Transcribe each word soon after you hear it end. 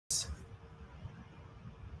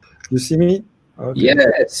You see me? Okay.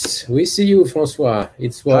 Yes, we see you, Francois.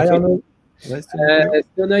 It's working. Hi, Arnaud. Nice to meet you.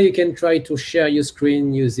 So now you can try to share your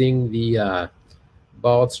screen using the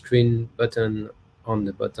board screen button on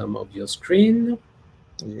the bottom of your screen.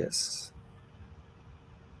 Yes.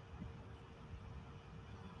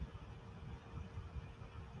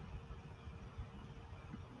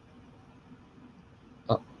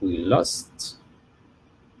 Oh, we lost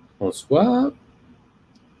Francois.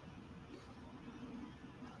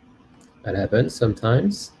 That happens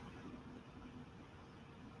sometimes.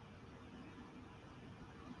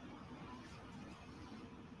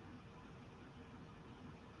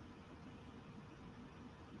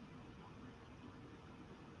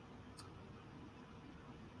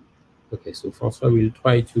 Okay, so Francois will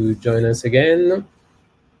try to join us again.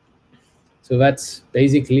 So that's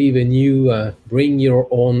basically the new bring your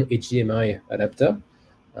own HDMI adapter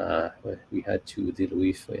we had to deal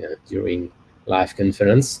with during live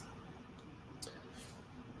conference.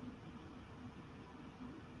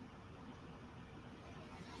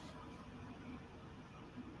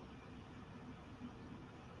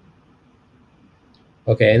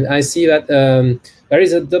 Okay, and I see that there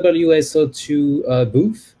is a WSO2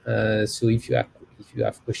 booth. So if you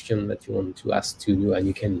have questions that you want to ask to you, and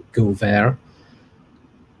you can go there.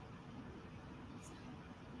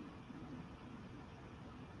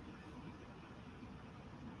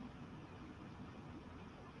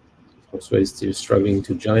 François is still struggling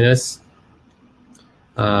to join us.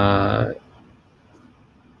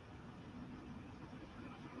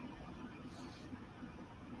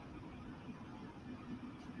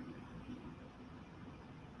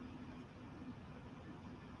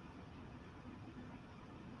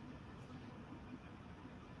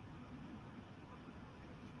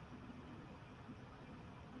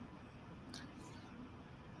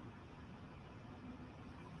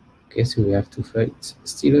 Okay, so we have to wait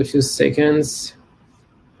still a few seconds.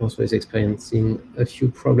 François is experiencing a few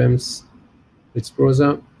problems with his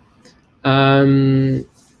browser.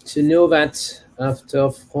 To know that after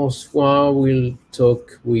François, we'll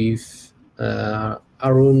talk with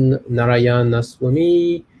Arun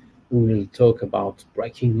Narayanaswamy, who will talk about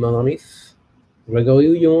breaking monolith. Gregory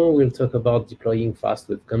Huyon will talk about deploying fast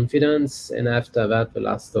with confidence. And after that, the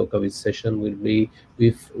last talk of his session will be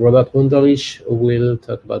with Robert Wunderlich, who will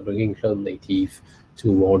talk about bringing cloud native to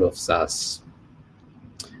a world of SaaS.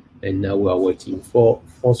 And now we are waiting for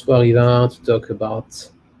Francois Rivard to talk about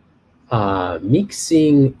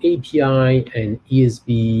mixing API and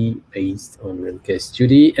ESB based on case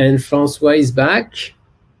study. And Francois is back.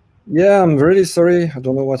 Yeah, I'm really sorry. I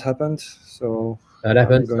don't know what happened. So that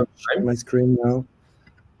happens I'm going to share my screen now.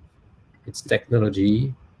 It's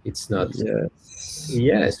technology. It's not. Yes.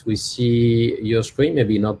 Yes, we see your screen.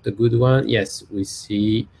 Maybe not the good one. Yes, we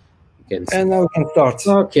see. You can see. And now we can start.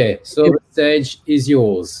 Okay, so the stage is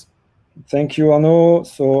yours. Thank you, Arnaud.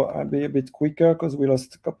 So I'll be a bit quicker because we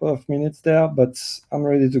lost a couple of minutes there, but I'm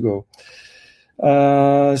ready to go.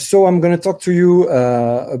 So I'm going to talk to you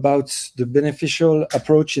about the beneficial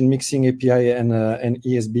approach in mixing API and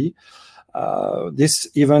ESB. This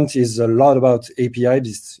event is a lot about API,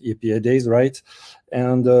 this API days, right?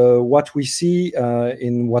 And what we see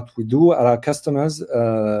in what we do at our customers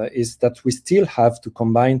is that we still have to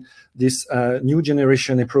combine this new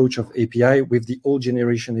generation approach of API with the old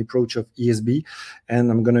generation approach of ESB. And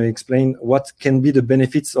I'm going to explain what can be the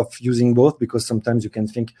benefits of using both, because sometimes you can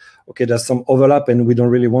think, okay, there's some overlap and we don't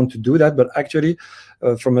really want to do that. But actually,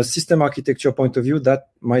 from a system architecture point of view, that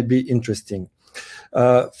might be interesting.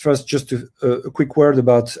 First, just a quick word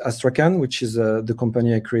about Astrakhan, which is the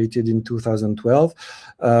company I created in 2012.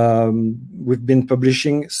 We've been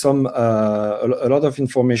publishing a lot of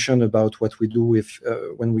information about what we do with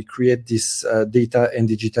when we create this data and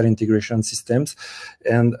digital integration systems.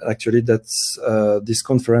 And actually, that's this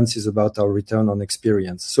conference is about our return on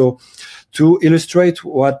experience. So to illustrate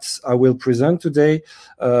what I will present today,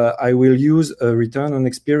 I will use a return on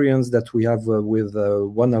experience that we have with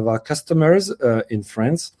one of our customers in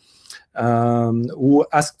France, who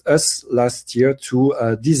asked us last year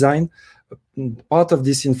to design part of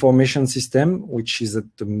this information system, which is at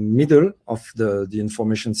the middle of the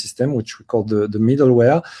information system, which we call the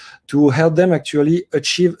middleware, to help them actually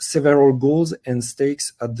achieve several goals and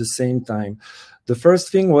stakes at the same time. The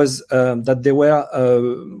first thing was that they were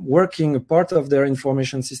working, part of their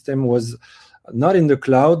information system was not in the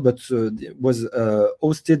cloud, but was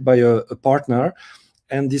hosted by a partner.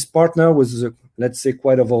 and this partner was, let's say,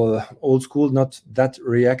 quite of old school, not that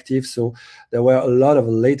reactive. So there were a lot of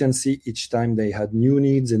latency each time they had new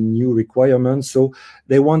needs and new requirements. So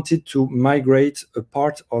they wanted to migrate a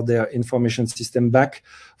part of their information system back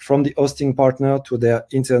from the hosting partner to their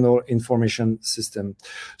internal information system.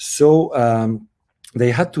 So they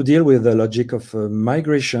had to deal with the logic of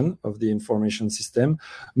migration of the information system,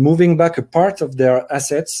 moving back a part of their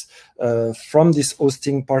assets from this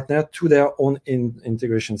hosting partner to their own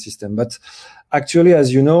integration system. But actually,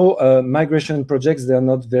 as you know, migration projects, they're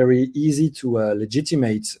not very easy to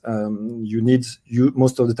legitimate. You need,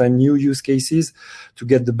 most of the time, new use cases to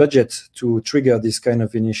get the budget to trigger this kind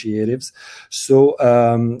of initiatives. So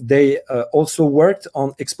they also worked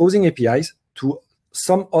on exposing APIs to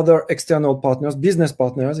some other external partners, business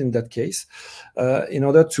partners in that case, in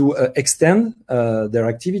order to extend their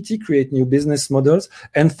activity, create new business models,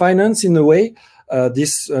 and finance, in a way,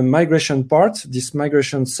 this migration part, this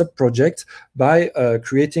migration sub-project, by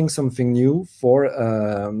creating something new for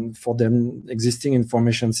their existing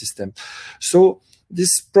information system. So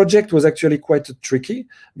this project was actually quite tricky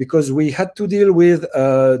because we had to deal with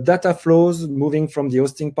data flows moving from the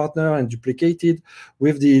hosting partner and duplicated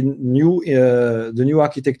with the new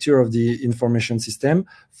architecture of the information system,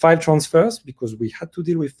 file transfers, because we had to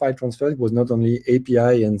deal with file transfer. It was not only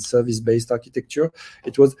API and service-based architecture,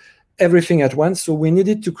 it was everything at once. So we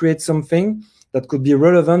needed to create something that could be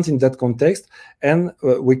relevant in that context. And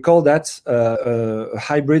we call that a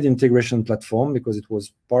hybrid integration platform because it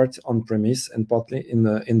was part on-premise and partly in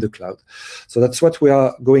the cloud. So that's what we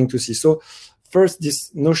are going to see. So first,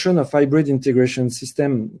 this notion of hybrid integration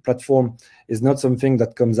system platform is not something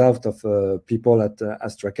that comes out of people at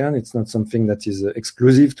Astrakhan. It's not something that is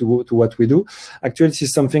exclusive to what we do. Actually, this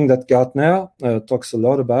is something that Gartner talks a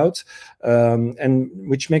lot about, and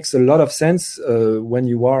which makes a lot of sense when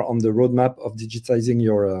you are on the roadmap of digitizing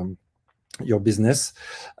your business.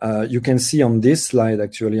 You can see on this slide,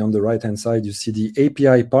 actually, on the right-hand side, you see the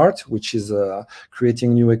API part, which is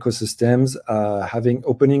creating new ecosystems,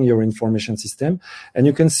 opening your information system. And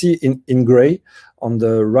you can see in gray, on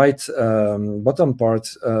the right bottom part,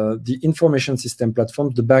 the information system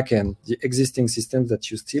platform, the backend, the existing systems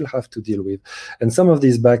that you still have to deal with. And some of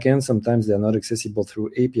these backends, sometimes they are not accessible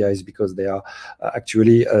through APIs because they are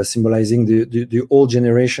actually symbolizing the old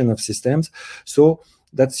generation of systems. So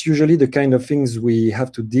that's usually the kind of things we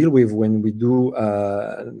have to deal with when we do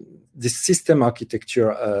this system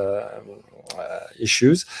architecture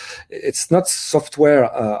issues. It's not software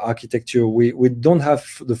architecture. We don't have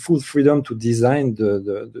the full freedom to design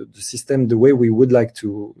the system the way we would like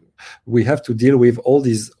to. We have to deal with all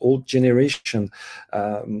these old generation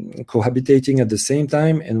cohabitating at the same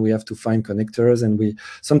time, and we have to find connectors, and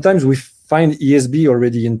sometimes we find ESB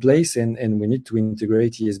already in place, and we need to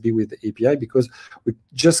integrate ESB with the API because we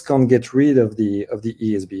just can't get rid of the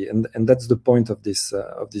ESB, and that's the point of this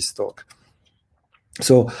talk.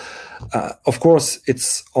 So, of course,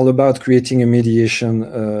 it's all about creating a mediation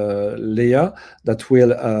layer that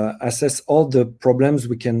will assess all the problems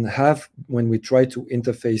we can have when we try to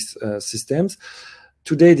interface systems.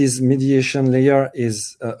 Today, this mediation layer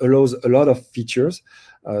allows a lot of features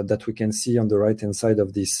that we can see on the right-hand side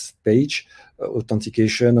of this page: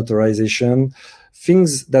 authentication, authorization,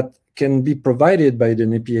 things that can be provided by the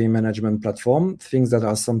API management platform, things that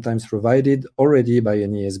are sometimes provided already by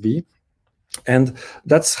an ESB. And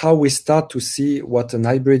that's how we start to see what an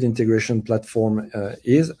hybrid integration platform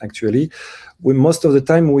is. Actually, most of the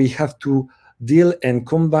time we have to deal and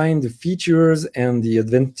combine the features and the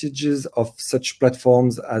advantages of such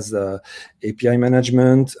platforms as API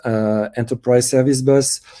management, enterprise service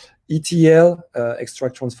bus, ETL,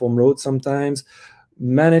 extract, transform, load sometimes,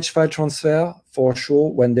 manage file transfer for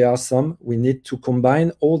sure. When there are some, we need to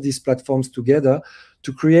combine all these platforms together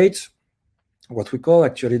to create what we call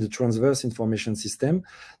actually the transverse information system,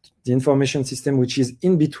 the information system which is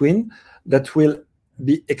in between, that will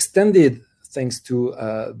be extended thanks to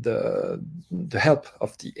the help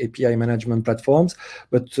of the API management platforms,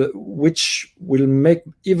 but which will make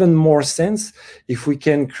even more sense if we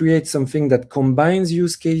can create something that combines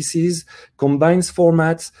use cases, combines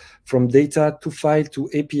formats from data to file to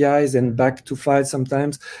APIs and back to file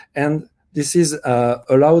sometimes. And this is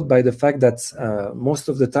allowed by the fact that most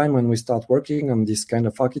of the time when we start working on this kind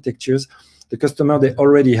of architectures, the customer, they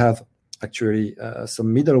already have actually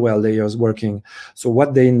some middleware layers working. So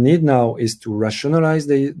what they need now is to rationalize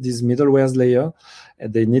these middleware layer,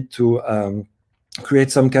 and they need to create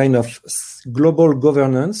some kind of global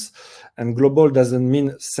governance. And global doesn't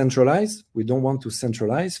mean centralized. We don't want to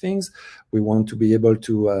centralize things. We want to be able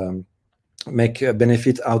to make a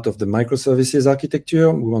benefit out of the microservices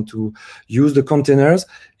architecture. We want to use the containers.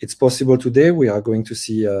 It's possible today. We are going to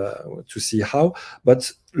see how.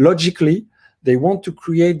 But logically, they want to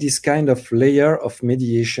create this kind of layer of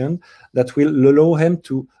mediation that will allow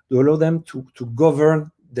them to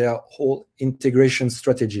govern their whole integration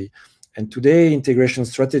strategy. And today, integration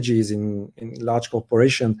strategies in large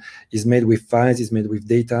corporation is made with files, is made with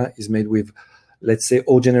data, is made with, let's say,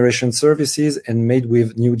 old generation services, and made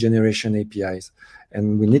with new generation APIs.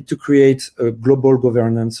 And we need to create a global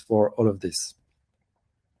governance for all of this.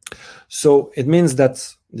 So it means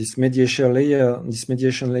that this mediation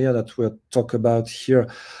layer that we'll talk about here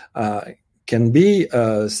can be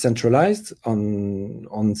centralized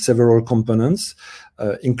on several components,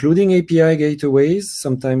 including API gateways,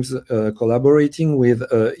 sometimes collaborating with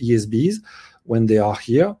ESBs when they are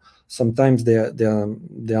here. Sometimes there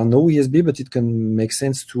are no ESB, but it can make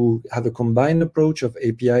sense to have a combined approach of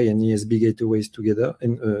API and ESB gateways together,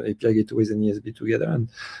 and API gateways and ESB together, and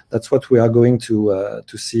that's what we are going to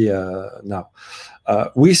see now.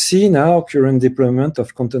 We see now current deployment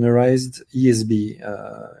of containerized ESB.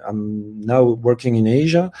 I'm now working in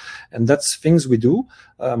Asia, and that's things we do.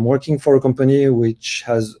 I'm working for a company which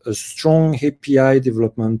has a strong API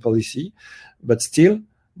development policy, but still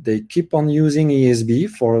they keep on using ESB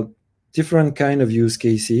for different kind of use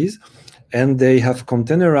cases, and they have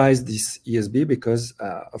containerized this ESB because,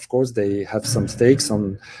 of course, they have some stakes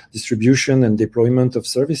on distribution and deployment of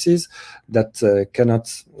services that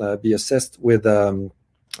cannot be assessed with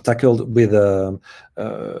tackled with a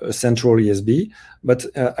central ESB. But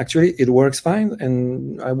actually, it works fine,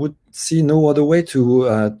 and I would see no other way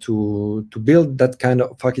to build that kind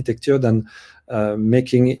of architecture than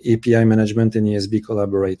making API management and ESB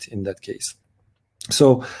collaborate in that case.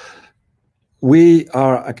 So we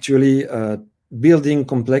are actually building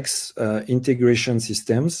complex integration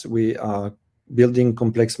systems. We are building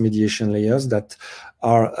complex mediation layers that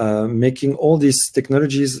are making all these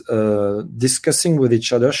technologies discussing with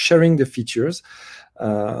each other, sharing the features.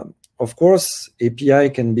 Of course,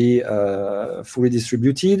 API can be fully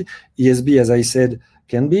distributed. ESB, as I said,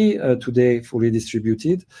 can be today fully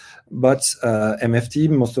distributed, but MFT,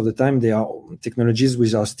 most of the time, they are technologies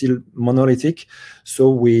which are still monolithic, so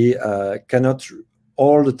we cannot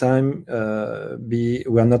all the time we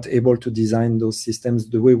are not able to design those systems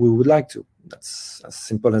the way we would like to. That's as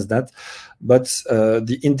simple as that. But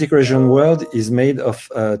the integration world is made of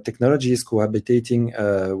technologies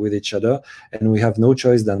cohabitating with each other, and we have no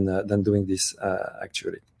choice than doing this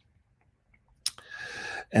actually.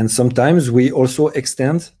 And sometimes we also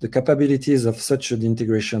extend the capabilities of such an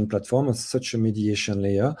integration platform, of such a mediation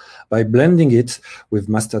layer, by blending it with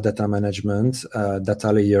master data management,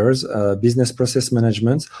 data layers, business process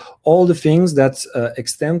management, all the things that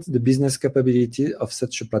extend the business capability of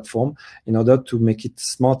such a platform in order to make it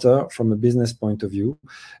smarter from a business point of view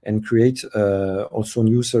and create also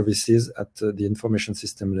new services at the information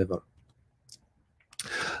system level.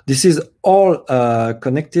 This is all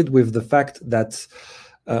connected with the fact that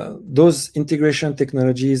those integration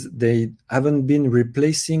technologies, they haven't been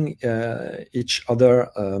replacing each other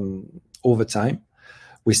over time.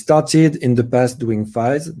 We started in the past doing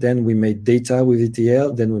files, then we made data with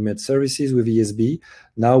ETL, then we made services with ESB.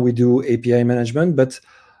 Now we do API management, but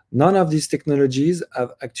none of these technologies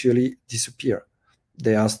have actually disappeared.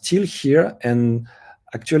 They are still here, and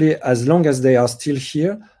actually, as long as they are still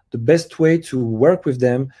here, the best way to work with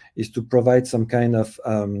them is to provide some kind of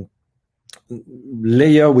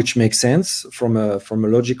layer which makes sense from a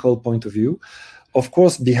logical point of view. Of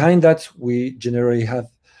course, behind that, we generally have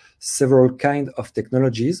several kinds of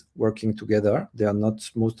technologies working together. They are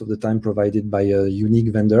not most of the time provided by a unique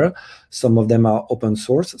vendor. Some of them are open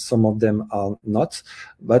source, some of them are not.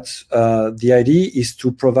 But the idea is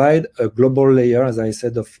to provide a global layer, as I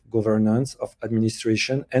said, of governance, of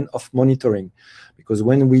administration, and of monitoring. Because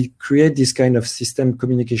when we create this kind of system,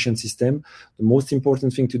 communication system, the most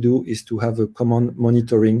important thing to do is to have a common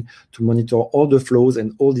monitoring, to monitor all the flows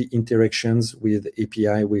and all the interactions with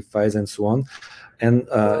API, with files, and so on. And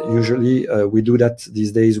usually we do that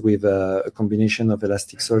these days with a combination of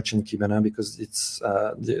Elasticsearch and Kibana, because it's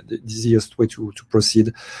the easiest way to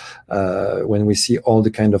proceed when we see all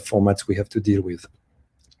the kind of formats we have to deal with.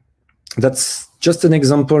 That's just an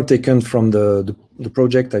example taken from the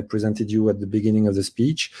project I presented you at the beginning of the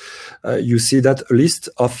speech. You see that a list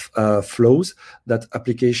of flows that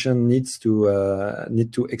application needs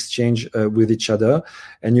to exchange with each other,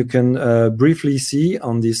 and you can briefly see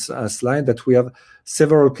on this slide that we have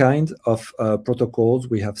several kinds of protocols.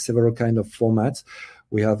 We have several kinds of formats.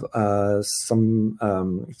 We have some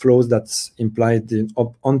flows that imply the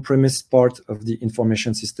on-premise part of the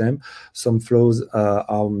information system. Some flows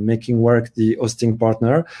are making work the hosting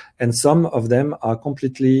partner, and some of them are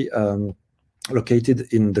completely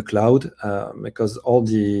located in the cloud because all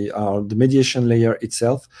the mediation layer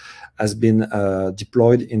itself has been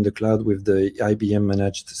deployed in the cloud with the IBM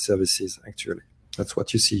managed services. Actually, that's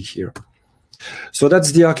what you see here. So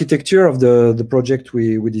that's the architecture of the project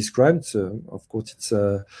we described. So of course, it's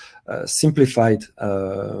a simplified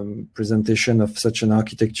presentation of such an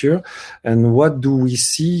architecture. And what do we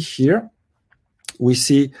see here? We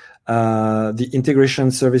see the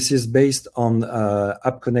integration services based on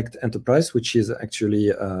App Connect Enterprise, which is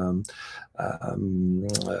actually how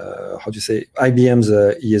do you say, IBM's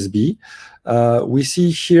ESB. We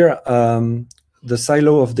see here the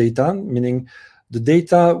silo of data, meaning the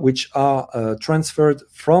data which are transferred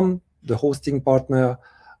from the hosting partner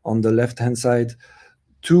on the left-hand side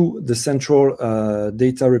to the central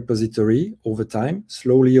data repository over time,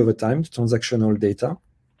 slowly over time, transactional data.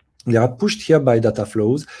 They are pushed here by data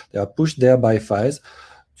flows. They are pushed there by files.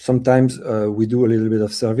 Sometimes we do a little bit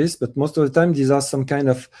of service, but most of the time these are some kind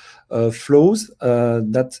of flows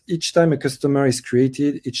that each time a customer is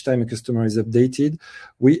created, each time a customer is updated,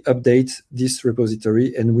 we update this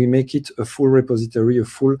repository and we make it a full repository, a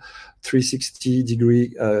full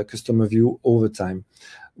 360-degree customer view over time.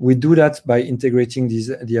 We do that by integrating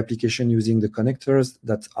the application using the connectors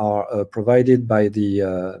that are provided by the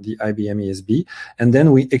IBM ESB. And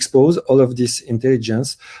then we expose all of this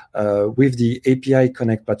intelligence with the API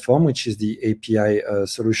Connect platform, which is the API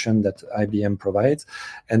solution that IBM provides.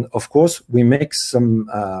 And of course, we make some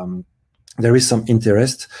there is some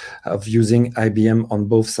interest of using IBM on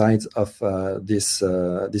both sides of this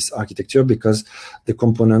architecture, because the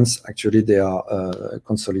components actually they are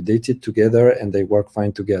consolidated together and they work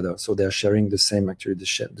fine together. So they are sharing the same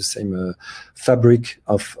the same fabric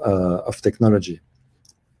of technology.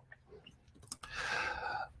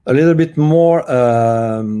 A little bit more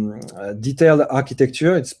detailed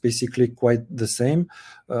architecture. It's basically quite the same.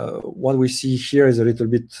 What we see here is a little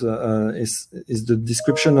bit is the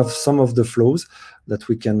description of some of the flows that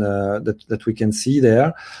we can that we can see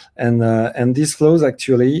there, and these flows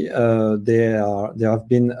actually they have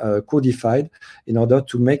been codified in order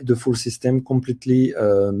to make the full system completely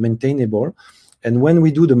maintainable. And when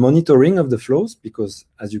we do the monitoring of the flows, because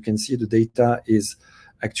as you can see, the data is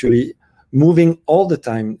actually moving all the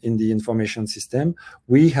time in the information system,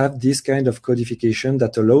 we have this kind of codification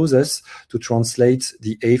that allows us to translate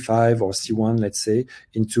the A5 or C1, let's say,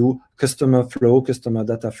 into customer flow, customer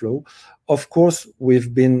data flow. Of course,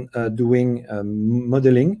 we've been doing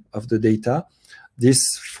modeling of the data.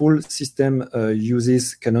 This full system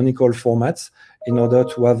uses canonical formats in order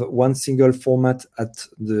to have one single format at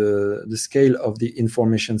the scale of the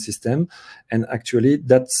information system. And actually,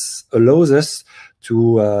 that allows us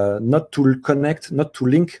to not to connect, not to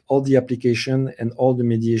link all the application and all the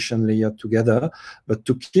mediation layer together, but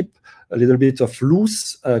to keep a little bit of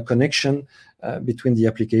loose connection between the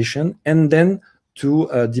application, and then to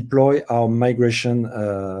deploy our migration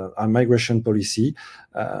policy,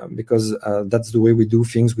 because that's the way we do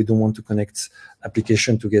things. We don't want to connect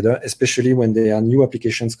application together, especially when there are new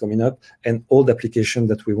applications coming up and old application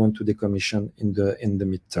that we want to decommission in the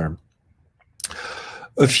midterm.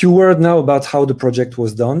 A few words now about how the project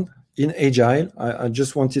was done. In Agile, I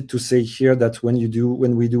just wanted to say here that when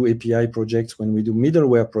we do API projects, when we do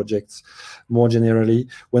middleware projects, more generally,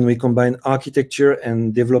 when we combine architecture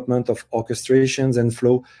and development of orchestrations and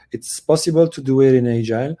flow, it's possible to do it in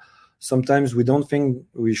Agile. Sometimes we don't think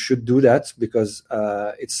we should do that because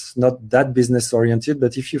it's not that business oriented.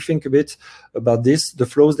 But if you think a bit about this, the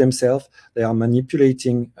flows themselves, they are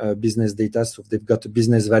manipulating business data, so they've got a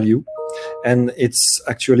business value. And it's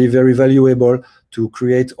actually very valuable to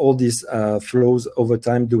create all these flows over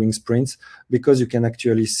time doing sprints, because you can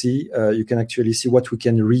actually see what we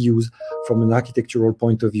can reuse from an architectural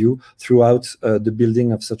point of view throughout the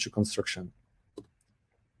building of such a construction.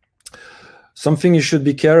 Something you should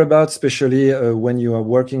be care about, especially when you are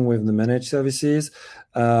working with the managed services.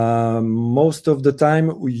 Most of the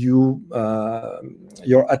time,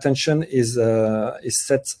 your attention is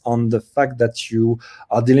set on the fact that you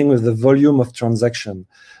are dealing with the volume of transaction.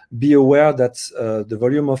 Be aware that the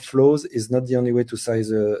volume of flows is not the only way to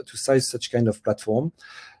size such kind of platform.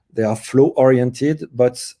 they are flow-oriented,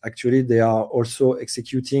 but actually they are also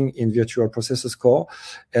executing in virtual processors core.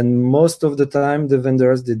 And most of the time, the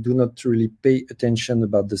vendors, they do not really pay attention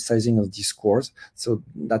about the sizing of these cores. So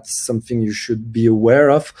that's something you should be aware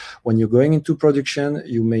of. When you're going into production,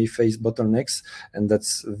 you may face bottlenecks, and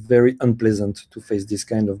that's very unpleasant to face this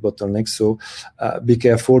kind of bottlenecks. So be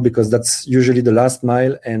careful, because that's usually the last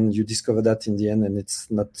mile, and you discover that in the end, and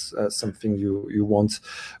it's not something you want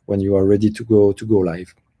when you are ready to go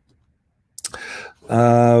live.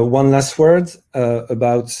 One last word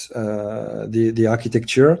about the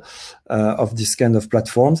architecture of this kind of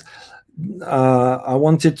platforms. I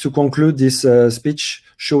wanted to conclude this speech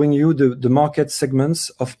showing you the market segments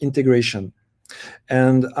of integration.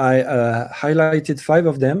 And I highlighted 5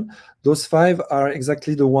 of them. Those 5 are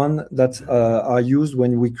exactly the ones that are used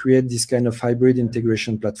when we create this kind of hybrid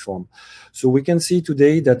integration platform. So we can see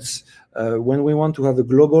today that when we want to have a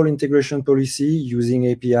global integration policy using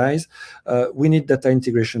APIs, we need data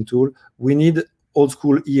integration tool, we need old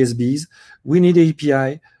school ESBs, we need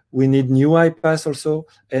API, we need new iPaaS also,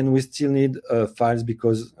 and we still need files,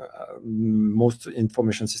 because most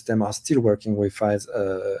information systems are still working with files,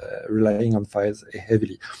 relying on files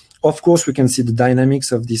heavily. Of course, we can see the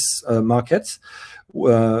dynamics of these markets.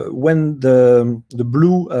 When the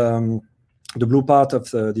blue part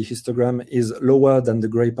of the histogram is lower than the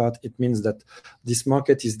gray part, it means that this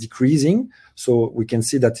market is decreasing. So we can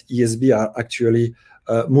see that ESB are actually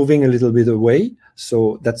moving a little bit away.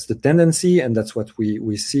 So that's the tendency, and that's what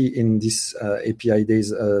we see in this API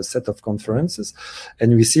Days set of conferences.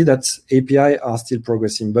 And we see that API are still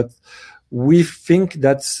progressing. But we think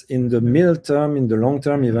that in the middle term, in the long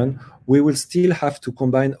term even, we will still have to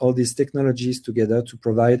combine all these technologies together to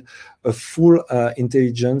provide a full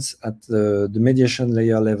intelligence at the mediation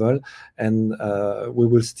layer level. And we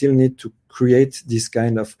will still need to create this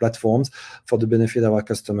kind of platforms for the benefit of our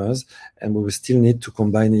customers. And we will still need to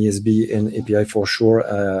combine ESB and API for sure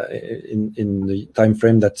in the time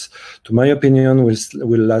frame that, to my opinion,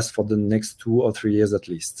 will last for the next 2 or 3 years at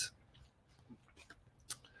least.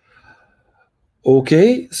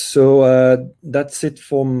 Okay, so that's it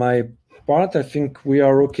for my part. I think we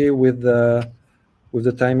are okay with the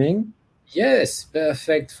timing. Yes,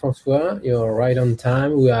 perfect, Francois. You're right on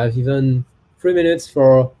time. We have even 3 minutes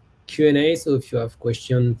for Q&A. So if you have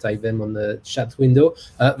questions, type them on the chat window.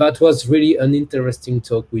 That was really an interesting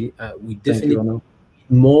talk. We definitely need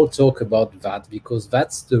more talk about that, because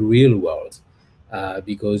that's the real world.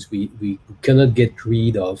 Because we cannot get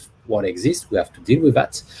rid of what exists. We have to deal with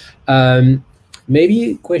that.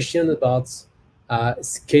 Maybe a question about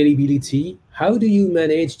scalability. How do you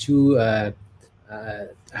manage to,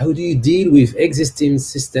 how do you deal with existing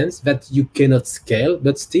systems that you cannot scale,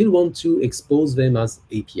 but still want to expose them as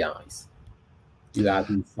APIs? Do you have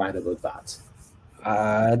insight about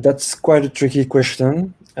that? That's quite a tricky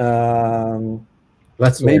question.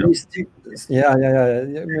 That's maybe still,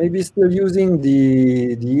 maybe still using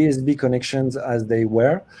the ESB connections as they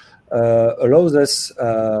were allows us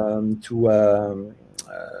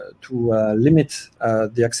to limit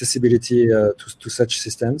the accessibility to such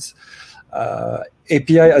systems.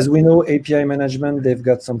 API, as we know, API management, they've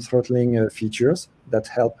got some throttling features that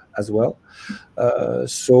help as well.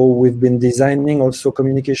 So we've been designing also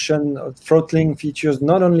communication throttling features,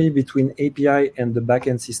 not only between API and the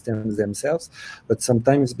backend systems themselves, but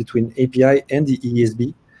sometimes between API and the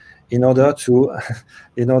ESB, in order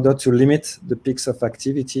to limit the peaks of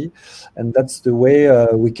activity. And that's the way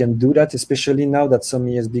we can do that, especially now that some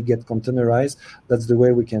ESB get containerized. That's the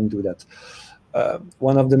way we can do that.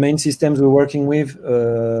 One of the main systems we're working with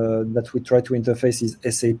that we try to interface is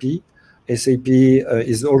SAP. SAP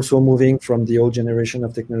is also moving from the old generation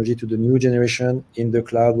of technology to the new generation in the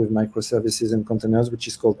cloud with microservices and containers, which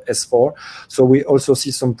is called S4. So we also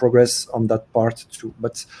see some progress on that part too.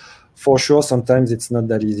 But for sure, sometimes it's not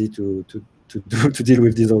that easy to deal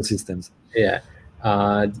with these old systems. Yeah.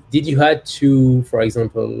 Did you have to, for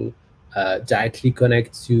example, directly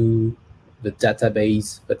connect to the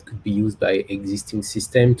database that could be used by existing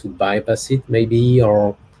system to bypass it, maybe,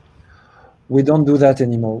 or? We don't do that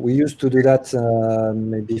anymore. We used to do that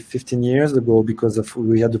maybe 15 years ago, because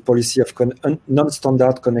we had the policy of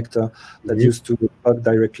non-standard connector that used to plug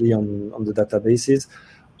directly on the databases.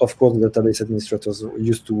 Of course, the database administrators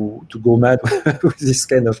used to go mad with this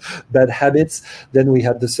kind of bad habits. Then we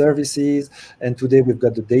had the services, and today we've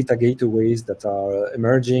got the data gateways that are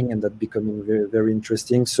emerging and that becoming very, very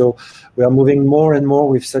interesting. So we are moving more and more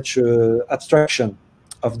with such abstraction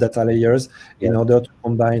of data layers in order to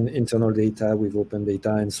combine internal data with open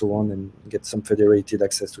data and so on, and get some federated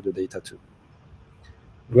access to the data too.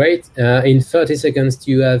 Great. In 30 seconds, do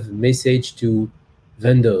you have a message to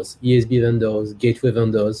vendors, ESB vendors, gateway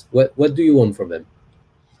vendors? What do you want from them?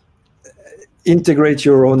 Integrate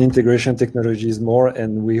your own integration technologies more,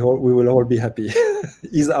 and we will all be happy.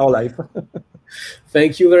 Is our life.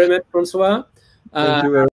 Thank you very much, Francois. Thank you very much.